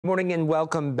Morning and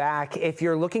welcome back. If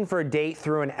you're looking for a date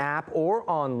through an app or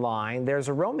online, there's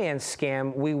a romance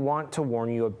scam we want to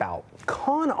warn you about.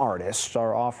 Con artists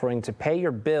are offering to pay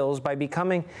your bills by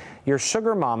becoming your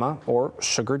sugar mama or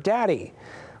sugar daddy.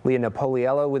 Leah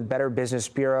Napoliello with Better Business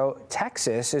Bureau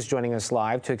Texas is joining us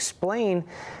live to explain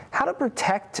how to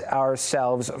protect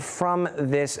ourselves from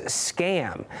this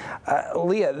scam.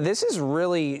 Leah, this is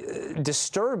really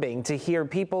disturbing to hear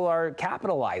people are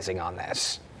capitalizing on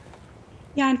this.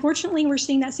 Yeah, unfortunately, we're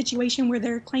seeing that situation where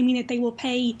they're claiming that they will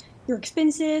pay your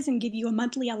expenses and give you a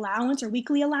monthly allowance or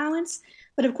weekly allowance.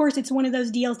 But of course, it's one of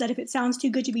those deals that if it sounds too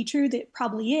good to be true, that it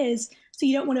probably is. So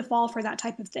you don't want to fall for that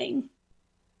type of thing.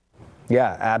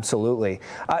 Yeah, absolutely.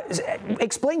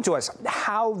 Explain to us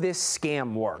how this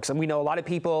scam works. And we know a lot of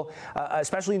people,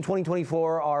 especially in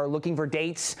 2024, are looking for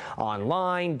dates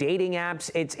online, dating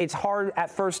apps. It's hard at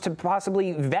first to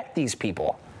possibly vet these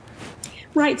people.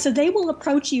 Right. So they will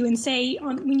approach you and say,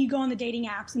 when you go on the dating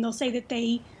apps, and they'll say that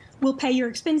they will pay your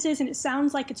expenses, and it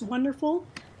sounds like it's wonderful.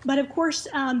 But of course,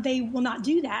 they will not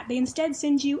do that. They instead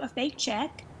send you a fake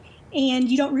check,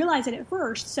 and you don't realize it at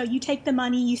first. So you take the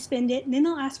money, you spend it, and then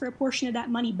they'll ask for a portion of that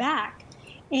money back.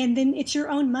 And then it's your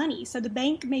own money. So the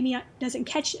bank maybe doesn't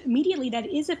catch immediately that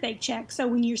it is a fake check. So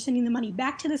when you're sending the money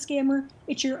back to the scammer,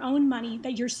 it's your own money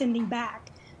that you're sending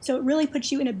back. So it really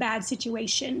puts you in a bad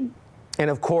situation. And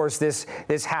of course, this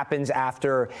happens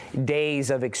after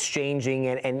days of exchanging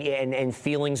and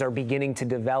feelings are beginning to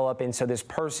develop. And so this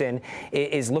person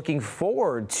is looking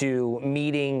forward to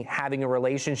meeting, having a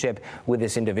relationship with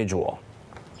this individual.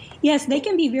 Yes, they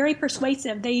can be very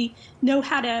persuasive. They know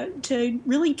how to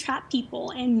really trap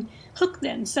people and hook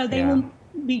them. So they will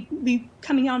be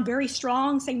coming on very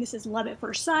strong, saying this is love at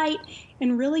first sight,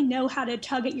 and really know how to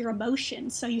tug at your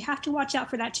emotions. So you have to watch out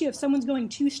for that too. If someone's going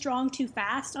too strong, too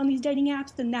fast on these dating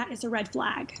apps, then that is a red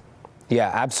flag. Yeah,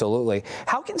 absolutely.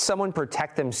 How can someone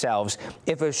protect themselves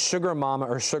if a sugar mama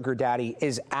or sugar daddy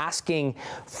is asking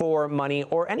for money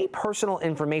or any personal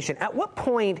information? At what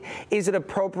point is it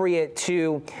appropriate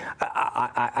to,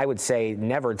 I would say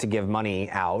never to give money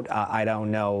out. I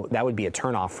don't know. That would be a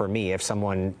turnoff for me if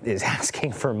someone is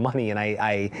asking for money and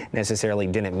I necessarily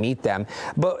didn't meet them.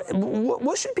 But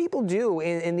what should people do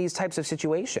in these types of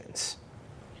situations?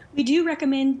 We do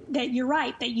recommend that you're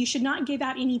right, that you should not give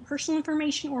out any personal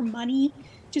information or money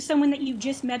to someone that you've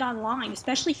just met online,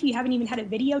 especially if you haven't even had a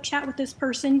video chat with this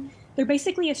person. They're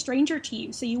basically a stranger to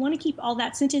you. So you want to keep all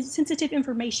that sensitive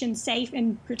information safe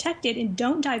and protected, and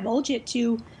don't divulge it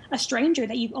to a stranger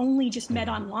that you've only just met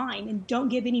online, and don't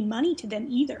give any money to them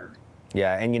either.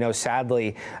 Yeah, and you know,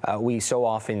 sadly, we so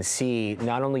often see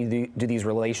not only do these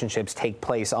relationships take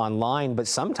place online, but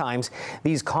sometimes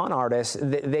these con artists,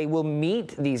 they will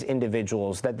meet these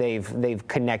individuals that they've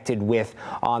connected with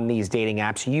on these dating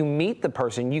apps. You meet the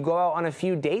person, you go out on a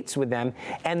few dates with them,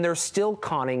 and they're still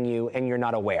conning you, and you're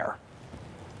not aware.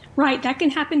 Right, that can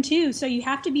happen too. So you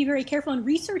have to be very careful and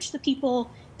research the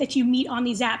people that you meet on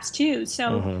these apps too.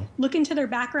 So look into their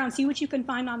background, see what you can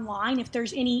find online, if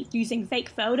there's any using fake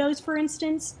photos, for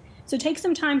instance. So take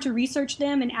some time to research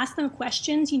them and ask them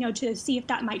questions, you know, to see if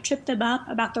that might trip them up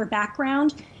about their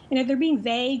background. And if they're being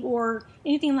vague or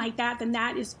anything like that, then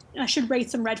that should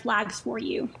raise some red flags for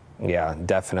you. Yeah,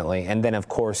 definitely. And then, of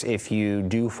course, if you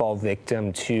do fall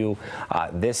victim to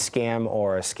this scam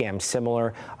or a scam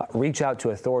similar, reach out to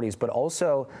authorities, but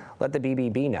also let the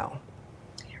BBB know.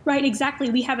 Right,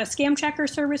 exactly. We have a scam tracker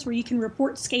service where you can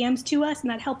report scams to us, and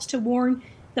that helps to warn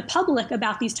the public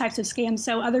about these types of scams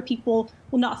so other people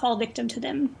will not fall victim to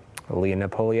them. Leah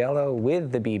Napoliello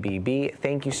with the BBB,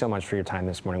 thank you so much for your time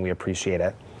this morning. We appreciate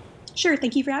it. Sure.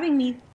 Thank you for having me.